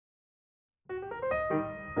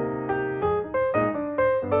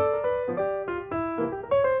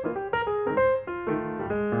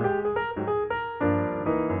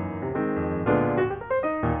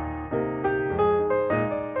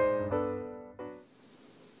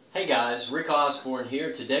Hey guys, Rick Osborne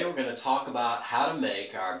here. Today we're going to talk about how to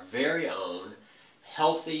make our very own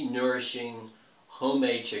healthy, nourishing,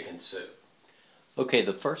 homemade chicken soup. Okay,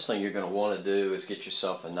 the first thing you're going to want to do is get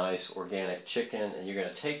yourself a nice organic chicken, and you're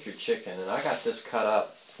going to take your chicken, and I got this cut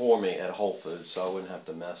up for me at Whole Foods so I wouldn't have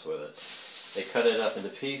to mess with it. They cut it up into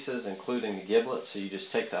pieces, including the giblets, so you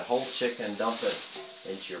just take that whole chicken, dump it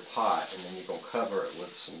into your pot, and then you're going to cover it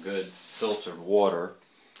with some good filtered water.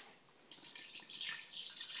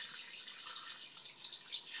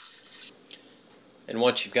 And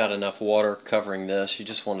once you've got enough water covering this, you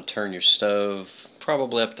just want to turn your stove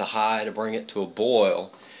probably up to high to bring it to a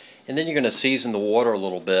boil. And then you're going to season the water a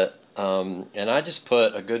little bit. And I just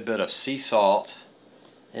put a good bit of sea salt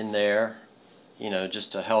in there,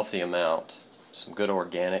 just a healthy amount. Some good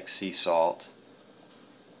organic sea salt.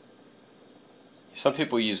 Some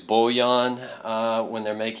people use bouillon when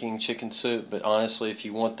they're making chicken soup, but honestly, if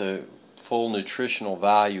you want the full nutritional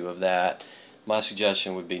value of that, my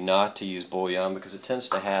suggestion would be not to use bouillon because it tends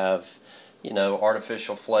to have,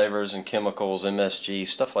 artificial flavors and chemicals, MSG,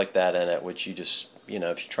 stuff like that in it, which you just, if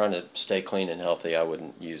you're trying to stay clean and healthy, I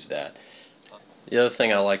wouldn't use that. The other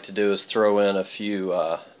thing I like to do is throw in a few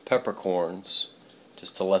peppercorns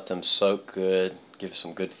just to let them soak good, give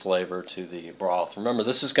some good flavor to the broth. Remember,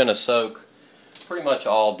 this is going to soak pretty much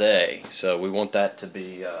all day, so we want that to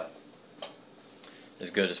be as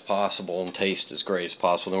good as possible and taste as great as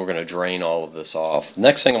possible. Then we're going to drain all of this off.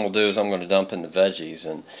 Next thing I'm going to do is I'm going to dump in the veggies,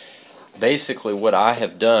 and basically what I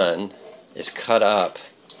have done is cut up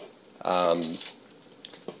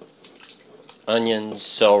onions,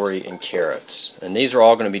 celery, and carrots, and these are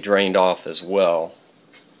all going to be drained off as well.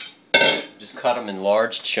 Just cut them in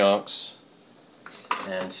large chunks,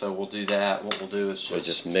 and so we'll do that. What we'll do is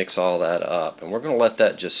just mix all that up, and we're going to let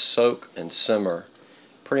that just soak and simmer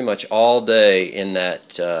pretty much all day in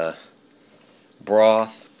that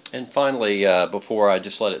broth. And finally, before I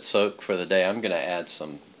just let it soak for the day, I'm going to add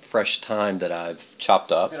some fresh thyme that I've chopped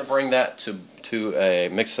up. I'm going to bring that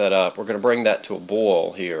mix that up. We're going to bring that to a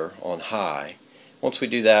boil here on high. Once we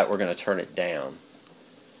do that, we're going to turn it down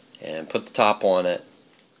and put the top on it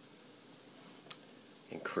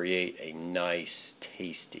and create a nice,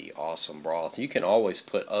 tasty, awesome broth. You can always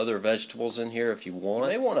put other vegetables in here if you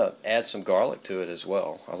want. You may want to add some garlic to it as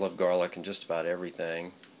well. I love garlic in just about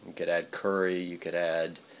everything. You could add curry, you could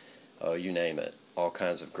add, you name it, all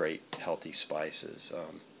kinds of great healthy spices.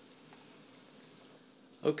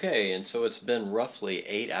 Okay, and so it's been roughly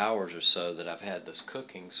 8 hours or so that I've had this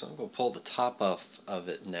cooking, so I'm going to pull the top off of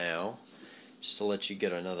it now, just to let you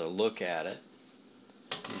get another look at it.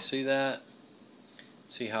 You see that?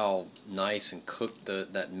 See how nice and cooked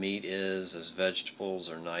that meat is, as vegetables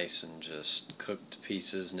are nice and just cooked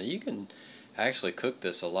pieces. Now you can actually cook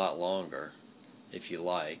this a lot longer if you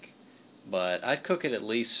like, but I'd cook it at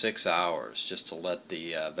least 6 hours just to let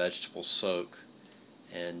the vegetables soak.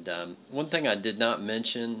 And one thing I did not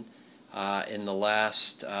mention in the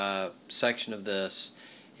last section of this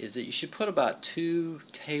is that you should put about 2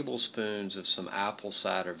 tablespoons of some apple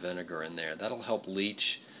cider vinegar in there. That'll help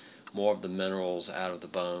leach more of the minerals out of the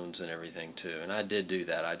bones and everything too. And I did do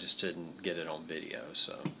that, I just didn't get it on video.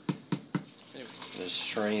 So just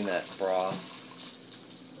strain that broth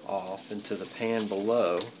off into the pan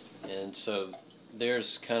below, and so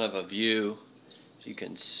there's kind of a view, you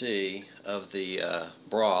can see, of the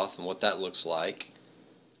broth and what that looks like.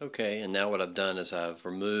 Okay, and now what I've done is I've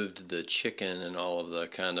removed the chicken and all of the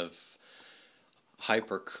kind of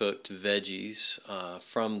hyper cooked veggies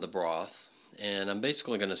from the broth, and I'm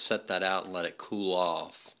basically going to set that out and let it cool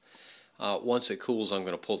off. Once it cools, I'm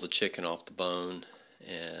going to pull the chicken off the bone,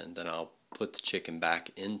 and then I'll put the chicken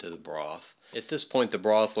back into the broth. At this point, the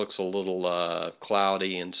broth looks a little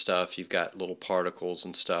cloudy and stuff. You've got little particles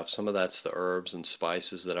and stuff. Some of that's the herbs and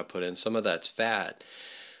spices that I put in. Some of that's fat.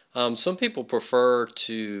 Some people prefer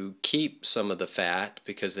to keep some of the fat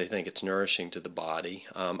because they think it's nourishing to the body.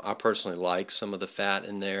 I personally like some of the fat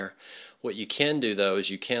in there. What you can do, though,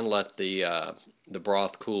 is you can let the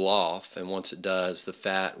broth cool off, and once it does, the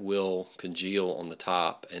fat will congeal on the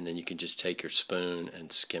top, and then you can just take your spoon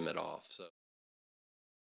and skim it off.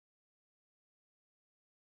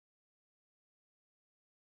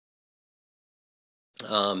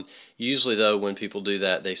 Usually, though, when people do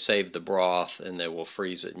that, they save the broth and they will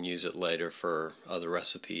freeze it and use it later for other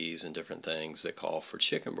recipes and different things that call for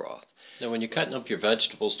chicken broth. Now, when you're cutting up your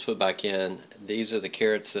vegetables to put back in, these are the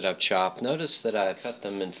carrots that I've chopped. Notice that I've cut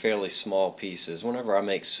them in fairly small pieces. Whenever I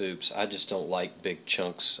make soups, I just don't like big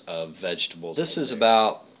chunks of vegetables. This is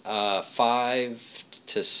about 5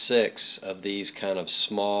 to 6 of these kind of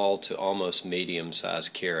small to almost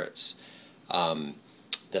medium-sized carrots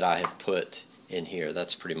that I have put in here.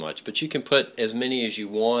 That's pretty much. But you can put as many as you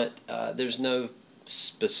want. There's no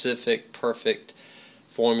specific perfect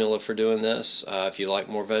formula for doing this. If you like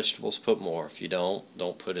more vegetables, put more. If you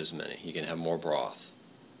don't put as many. You can have more broth.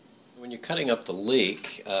 When you're cutting up the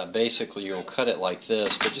leek, basically you're going to cut it like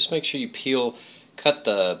this, but just make sure you cut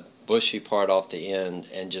the bushy part off the end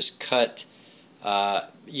and just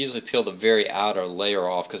usually peel the very outer layer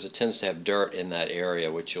off because it tends to have dirt in that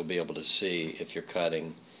area, which you'll be able to see if you're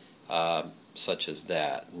cutting such as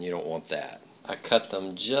that, and you don't want that. I cut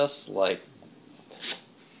them just like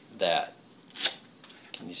that.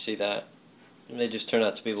 Can you see that? And they just turn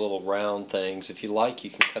out to be little round things. If you like, you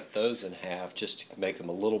can cut those in half just to make them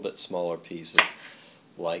a little bit smaller pieces,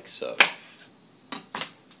 like so.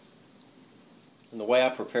 And the way I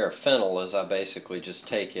prepare fennel is I basically just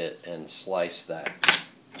take it and slice that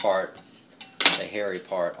part, the hairy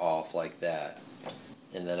part, off like that.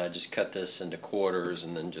 And then I just cut this into quarters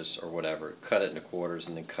and then just, or whatever, cut it into quarters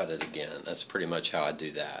and then cut it again. That's pretty much how I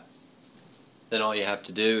do that. Then all you have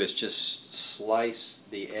to do is just slice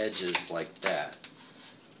the edges like that.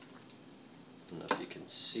 I don't know if you can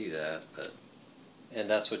see that, and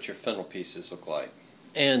that's what your fennel pieces look like.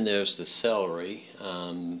 And there's the celery,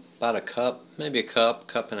 about a cup, maybe a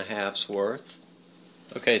cup and a half's worth.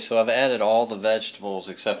 Okay, so I've added all the vegetables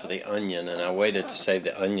except for the onion, and I waited to save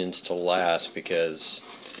the onions till last because,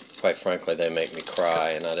 quite frankly, they make me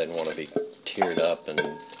cry, and I didn't want to be teared up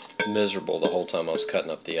and miserable the whole time I was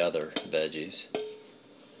cutting up the other veggies.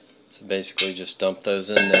 So basically just dump those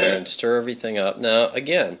in there and stir everything up. Now,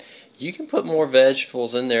 again, you can put more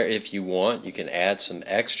vegetables in there if you want. You can add some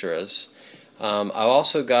extras. I've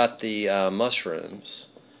also got the mushrooms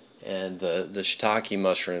and the shiitake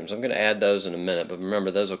mushrooms. I'm going to add those in a minute, but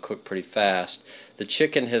remember, those will cook pretty fast. The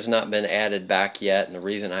chicken has not been added back yet, and the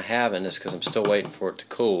reason I haven't is because I'm still waiting for it to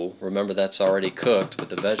cool. Remember, that's already cooked, but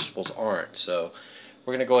the vegetables aren't. So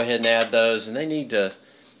we're going to go ahead and add those, and they need to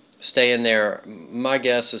stay in there. My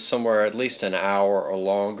guess is somewhere at least an hour or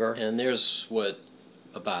longer. And there's what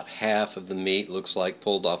about half of the meat looks like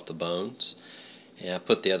pulled off the bones. And I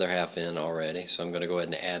put the other half in already, so I'm going to go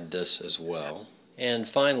ahead and add this as well. And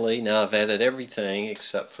finally, now I've added everything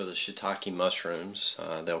except for the shiitake mushrooms.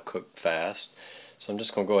 They'll cook fast. So I'm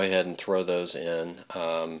just going to go ahead and throw those in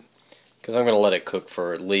because I'm going to let it cook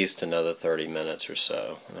for at least another 30 minutes or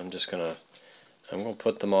so. And I'm going to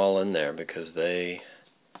put them all in there because they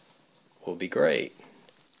will be great.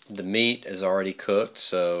 The meat is already cooked,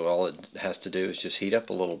 so all it has to do is just heat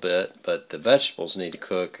up a little bit, but the vegetables need to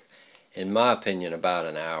cook, in my opinion, about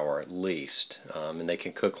an hour at least, and they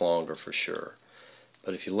can cook longer for sure.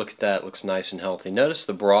 But if you look at that, it looks nice and healthy. Notice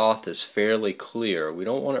the broth is fairly clear. We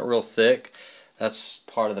don't want it real thick. That's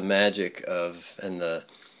part of the magic of, and the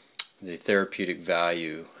therapeutic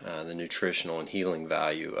value, the nutritional and healing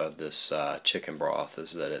value of this chicken broth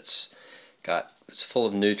is that it's full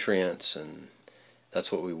of nutrients, and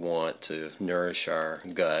that's what we want to nourish our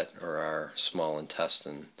gut or our small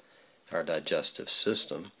intestine, our digestive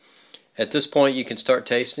system. At this point you can start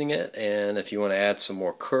tasting it, and if you want to add some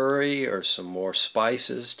more curry or some more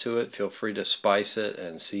spices to it, feel free to spice it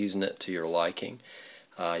and season it to your liking.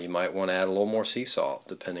 You might want to add a little more sea salt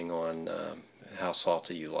depending on how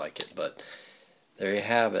salty you like it. But there you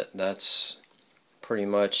have it. That's pretty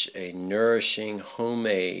much a nourishing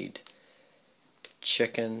homemade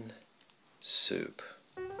chicken soup.